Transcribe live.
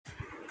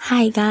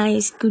Hi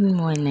guys, good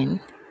morning.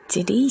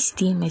 Today's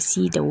theme is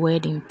see the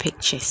word in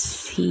pictures.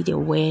 See the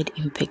word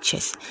in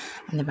pictures.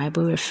 And the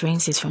Bible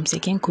reference is from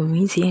 2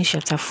 Corinthians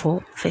chapter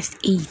 4, verse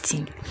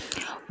 18.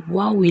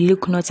 While we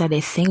look not at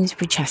the things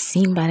which are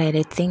seen, but at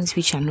the things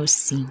which are not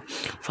seen.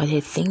 For the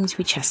things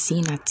which are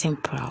seen are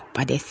temporal,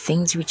 but the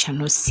things which are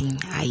not seen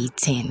are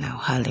eternal.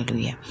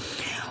 Hallelujah.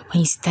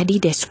 When you study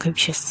the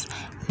scriptures,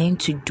 learn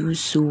to do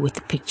so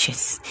with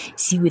pictures.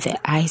 See with the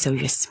eyes of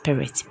your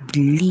spirit.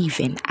 Believe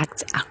and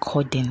act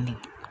accordingly.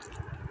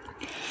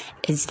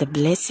 It's the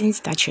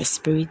blessings that your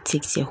spirit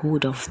takes a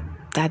hold of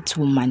that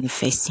will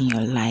manifest in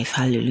your life.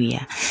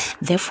 Hallelujah.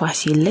 Therefore,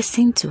 as you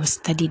listen to or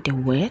study the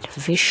word,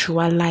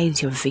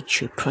 visualize your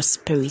victory,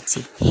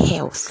 prosperity,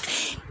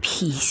 health,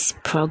 peace,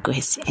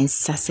 progress, and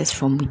success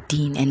from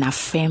within and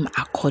affirm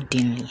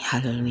accordingly.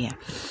 Hallelujah.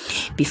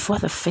 Before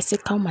the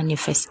physical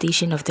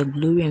manifestation of the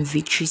glory and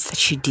victories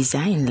that you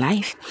desire in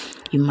life,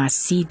 you must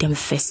see them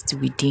first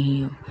within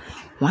you.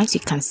 Once you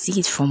can see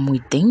it from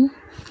within,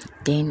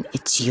 then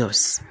it's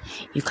yours.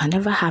 You can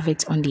never have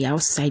it on the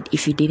outside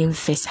if you didn't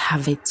first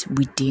have it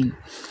within.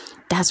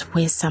 That's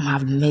where some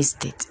have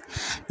missed it.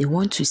 They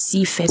want to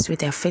see first with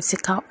their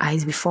physical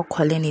eyes before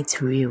calling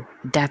it real.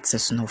 That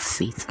is not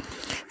faith.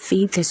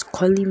 Faith is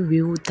calling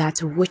real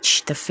that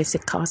which the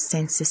physical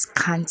senses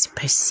can't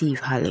perceive.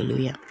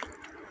 Hallelujah.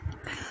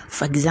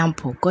 For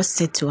example, God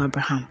said to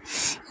Abraham,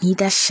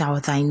 "Neither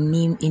shall thy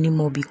name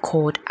anymore be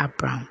called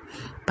Abram,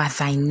 but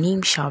thy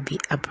name shall be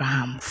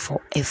Abraham, for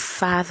a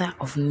father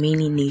of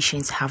many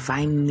nations have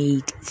I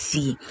made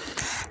thee."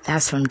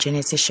 That's from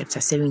Genesis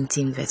chapter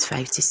 17, verse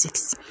 5 to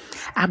 6.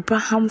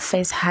 Abraham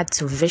first had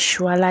to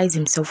visualize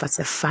himself as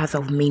a father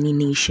of many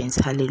nations.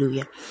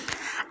 Hallelujah.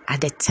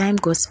 At the time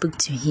God spoke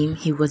to him,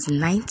 he was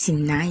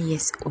 99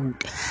 years old,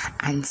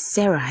 and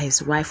Sarah,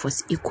 his wife,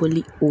 was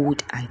equally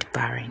old and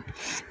barren.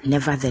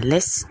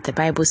 Nevertheless, the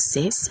Bible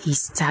says he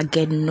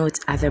staggered not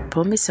at the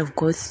promise of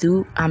God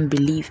through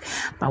unbelief,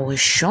 but was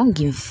strong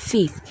in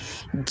faith,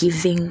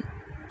 giving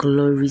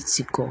glory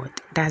to God.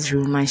 That's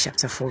Romans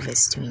chapter 4,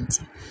 verse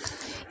 20.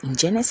 In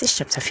Genesis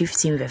chapter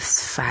 15, verse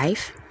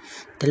 5,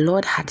 the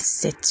Lord had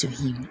said to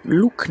him,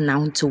 "Look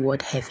now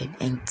toward heaven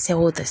and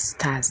tell the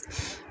stars,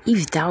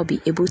 if thou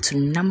be able to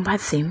number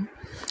them,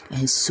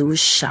 and so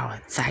shall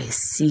thy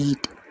seed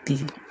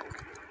be."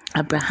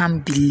 Abraham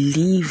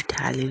believed.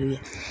 Hallelujah.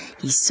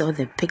 He saw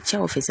the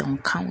picture of his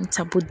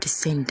uncountable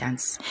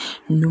descendants,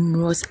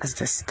 numerous as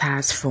the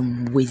stars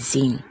from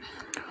within.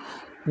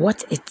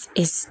 What it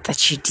is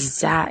that you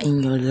desire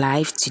in your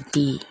life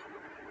today?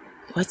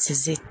 What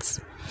is it?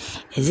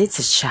 Is it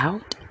a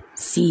child?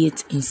 See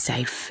it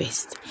inside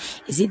first.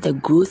 Is it the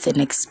growth and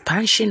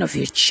expansion of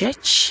your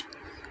church?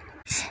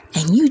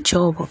 A new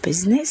job or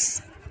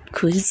business?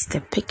 Create the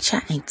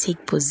picture and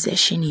take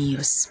possession in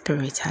your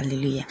spirit.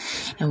 Hallelujah.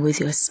 And with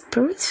your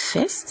spirit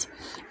first,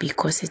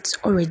 because it's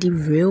already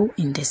real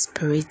in the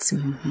spirit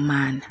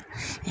man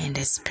and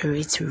the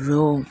spirit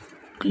realm.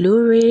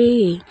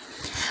 Glory.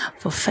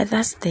 For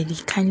further study,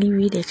 kindly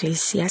read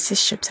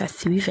Ecclesiastes chapter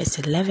 3 verse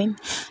 11,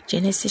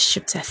 Genesis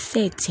chapter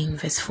 13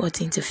 verse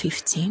 14 to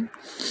 15,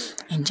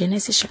 and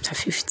Genesis chapter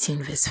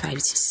 15 verse 5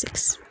 to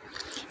 6.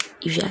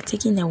 If you are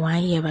taking the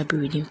 1-year Bible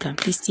reading plan,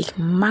 please take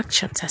Mark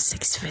chapter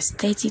 6 verse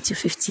 30 to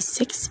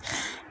 56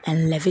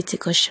 and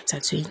Leviticus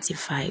chapter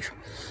 25.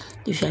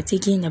 If you are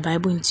taking the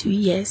Bible in 2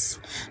 years,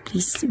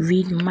 please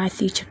read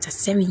Matthew chapter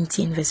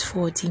 17 verse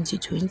 14 to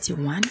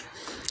 21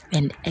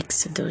 and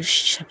Exodus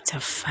chapter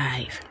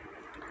 5.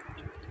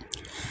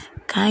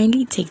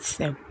 Kindly take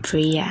the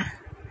prayer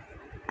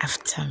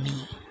after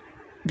me.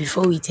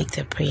 Before we take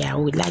the prayer, I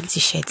would like to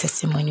share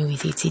testimony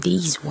with you. Today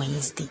is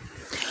Wednesday.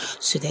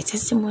 So the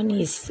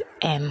testimony is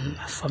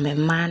from a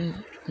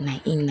man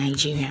in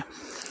Nigeria.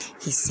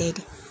 He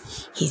said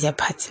he's a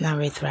partner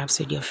with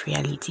Rhapsody of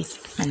Realities,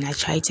 and I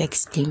try to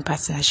explain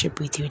partnership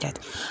with you that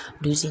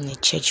those in the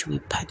church, we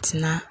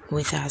partner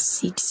with our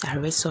seeds, our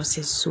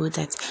resources, so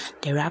that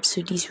the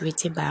rhapsodies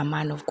written by a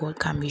man of God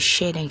can be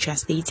shared and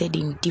translated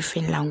in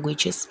different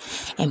languages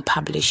and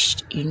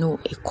published.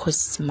 It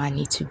costs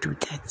money to do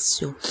that,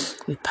 so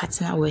we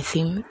partner with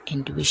him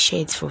and we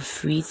share it for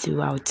free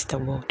throughout the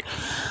world.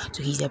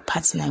 So he's a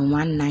partner, and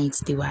one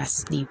night they were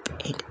asleep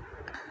and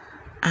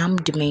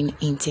armed men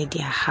entered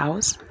their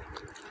house,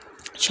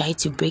 tried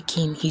to break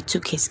in. He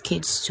took his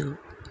kids to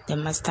the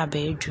master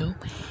bedroom.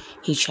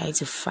 He tried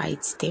to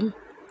fight them,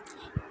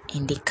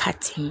 and they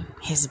cut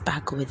his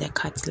back with a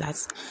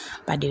cutlass,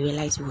 but they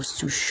realized he was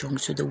too strong,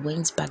 so they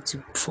went back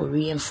for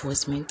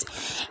reinforcement,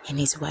 and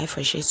his wife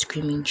was just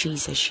screaming,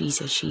 "Jesus,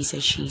 Jesus,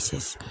 Jesus,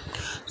 Jesus."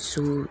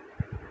 So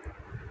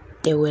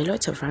there were a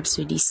lot of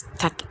rhapsodies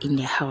stuck in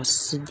the house.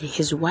 So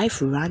his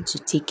wife ran to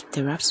take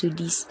the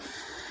rhapsodies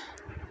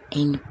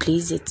and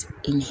place it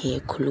in her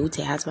clothes,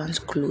 her husband's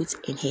clothes,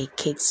 and her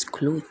kids'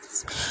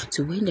 clothes.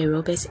 So when the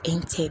robbers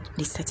entered,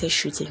 they started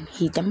shooting.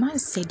 The man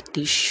said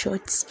they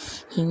shot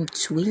him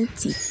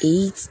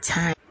 28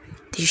 times.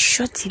 They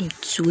shot him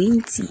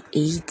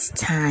 28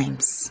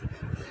 times,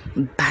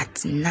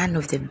 but none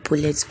of the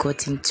bullets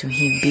got into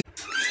him.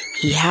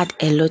 He had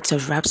a lot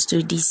of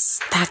rhapsodies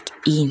stuck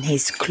in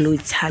his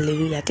clothes.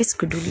 Hallelujah. This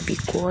could only be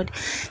God.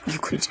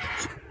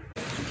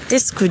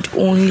 This could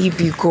only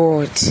be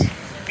God.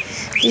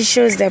 This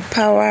shows the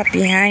power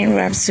behind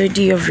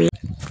Rhapsody of Reality.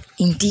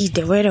 Indeed,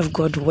 the word of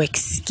God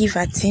works. Give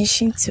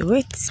attention to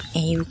it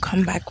and you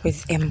come back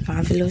with a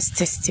marvelous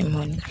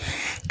testimony.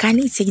 Can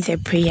you take the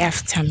prayer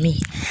after me?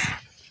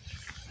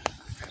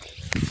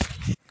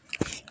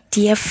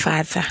 Dear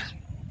Father,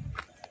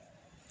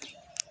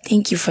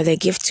 thank you for the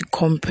gift to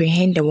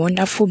comprehend the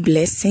wonderful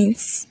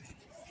blessings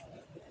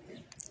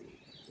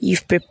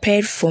you've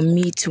prepared for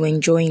me to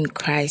enjoy in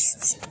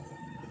Christ.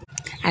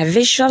 I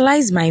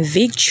visualize my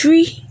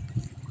victory,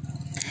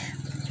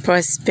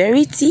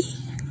 prosperity,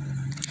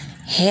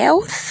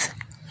 health,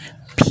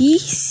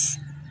 peace,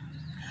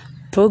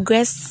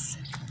 progress,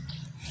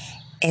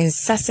 and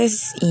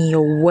success in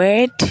your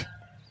word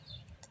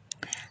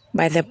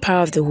by the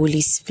power of the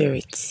Holy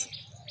Spirit.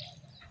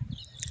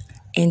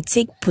 And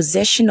take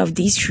possession of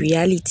these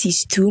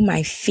realities through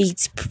my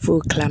faith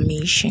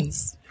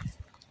proclamations.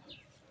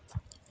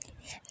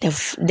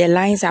 The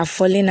lines are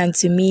falling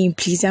unto me in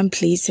pleasant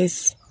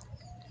places.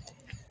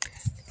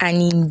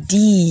 And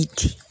indeed,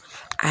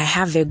 I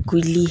have a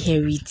goodly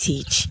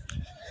heritage.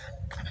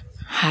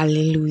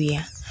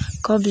 Hallelujah.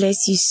 God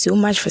bless you so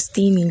much for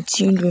staying in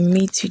tune with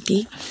me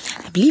today.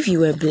 I believe you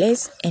were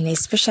blessed, and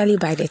especially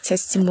by the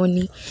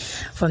testimony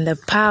from the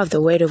power of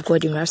the word of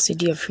God in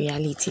Rhapsody of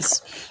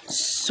Realities.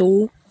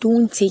 So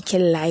don't take it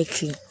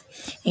lightly.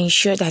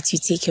 Ensure that you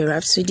take your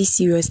Rhapsody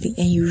seriously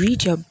and you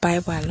read your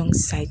Bible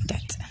alongside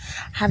that.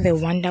 Have a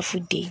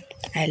wonderful day.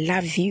 I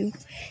love you.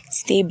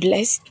 Stay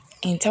blessed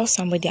and tell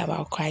somebody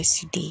about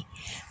Christ today.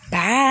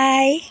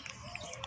 Bye.